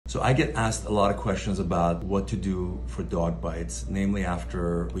So I get asked a lot of questions about what to do for dog bites, namely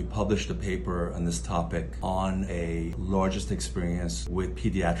after we published a paper on this topic on a largest experience with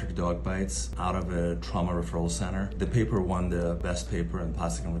pediatric dog bites out of a trauma referral center. The paper won the best paper in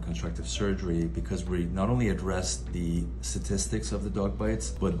plastic and reconstructive surgery because we not only addressed the statistics of the dog bites,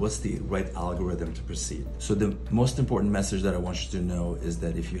 but what's the right algorithm to proceed. So the most important message that I want you to know is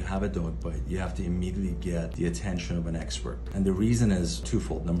that if you have a dog bite, you have to immediately get the attention of an expert. And the reason is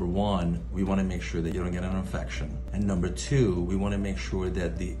twofold. Number one, we want to make sure that you don't get an infection. And number two, we want to make sure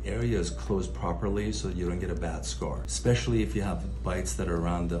that the area is closed properly so that you don't get a bad scar. Especially if you have bites that are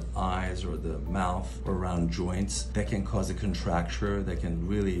around the eyes or the mouth or around joints, that can cause a contracture that can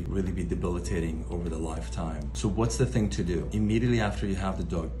really be debilitating over the lifetime. So what's the thing to do? Immediately after you have the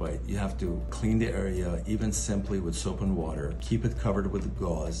dog bite, you have to clean the area, even simply with soap and water, keep it covered with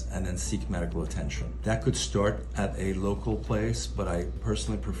gauze, and then seek medical attention. That could start at a local place, but I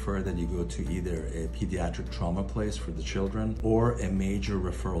personally prefer that you go to either a pediatric trauma place for the children or a major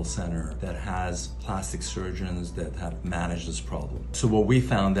referral center that has plastic surgeons that have managed this problem. So what we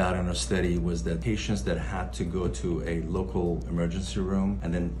found out in our study was that patients that had to go to a local emergency room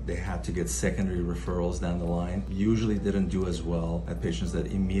and then they had to get secondary referrals down the line usually didn't do as well as patients that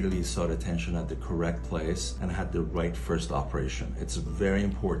immediately sought attention at the correct place and had the right first operation. It's very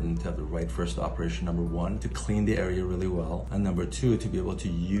important to have the right first operation, number one, to clean the area really well, and number two, to be able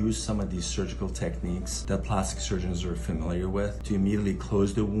to use some of these surgical techniques that plastic surgeons are familiar with to immediately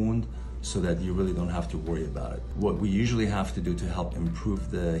close the wound so that you really don't have to worry about it. What we usually have to do to help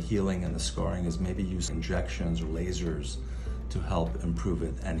improve the healing and the scarring is maybe use injections or lasers to help improve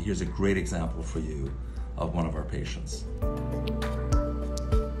it. And here's a great example for you of one of our patients.